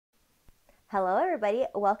Hello everybody,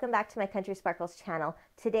 welcome back to my Country Sparkles channel.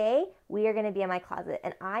 Today we are going to be in my closet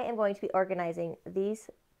and I am going to be organizing these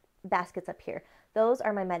baskets up here. Those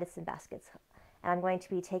are my medicine baskets and I'm going to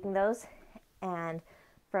be taking those and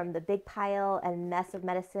from the big pile and mess of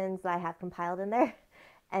medicines that I have compiled in there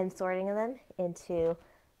and sorting them into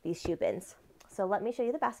these shoe bins. So let me show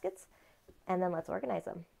you the baskets and then let's organize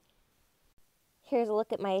them. Here's a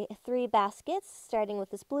look at my 3 baskets, starting with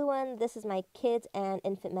this blue one. This is my kids and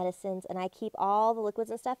infant medicines, and I keep all the liquids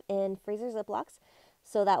and stuff in freezer Ziplocs,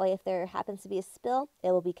 so that way if there happens to be a spill,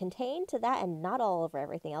 it will be contained to that and not all over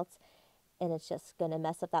everything else, and it's just going to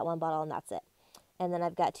mess up that one bottle and that's it. And then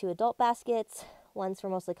I've got 2 adult baskets. One's for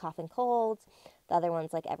mostly cough and colds, the other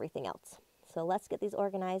one's like everything else. So let's get these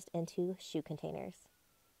organized into shoe containers.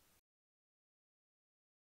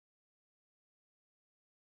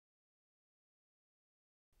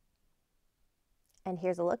 And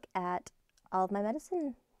here's a look at all of my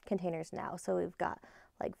medicine containers now. So we've got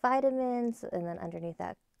like vitamins, and then underneath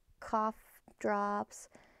that cough drops,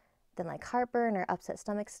 then like heartburn or upset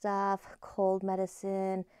stomach stuff, cold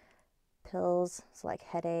medicine, pills, so like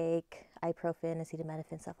headache, ibuprofen,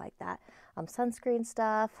 acetaminophen, stuff like that. Sunscreen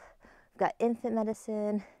stuff. We've got infant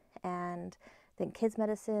medicine and then kids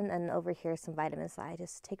medicine, and over here some vitamins that I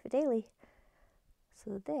just take daily.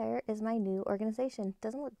 So there is my new organization.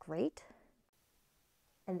 Doesn't it look great?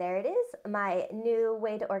 And there it is, my new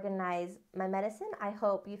way to organize my medicine. I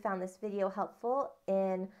hope you found this video helpful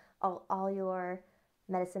in all your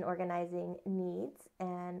medicine organizing needs,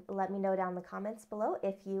 and let me know down in the comments below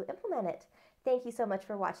if you implement it. Thank you so much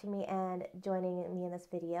for watching me and joining me in this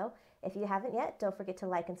video. If you haven't yet, don't forget to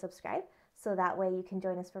like and subscribe so that way you can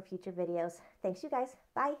join us for future videos. Thanks you guys.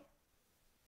 Bye.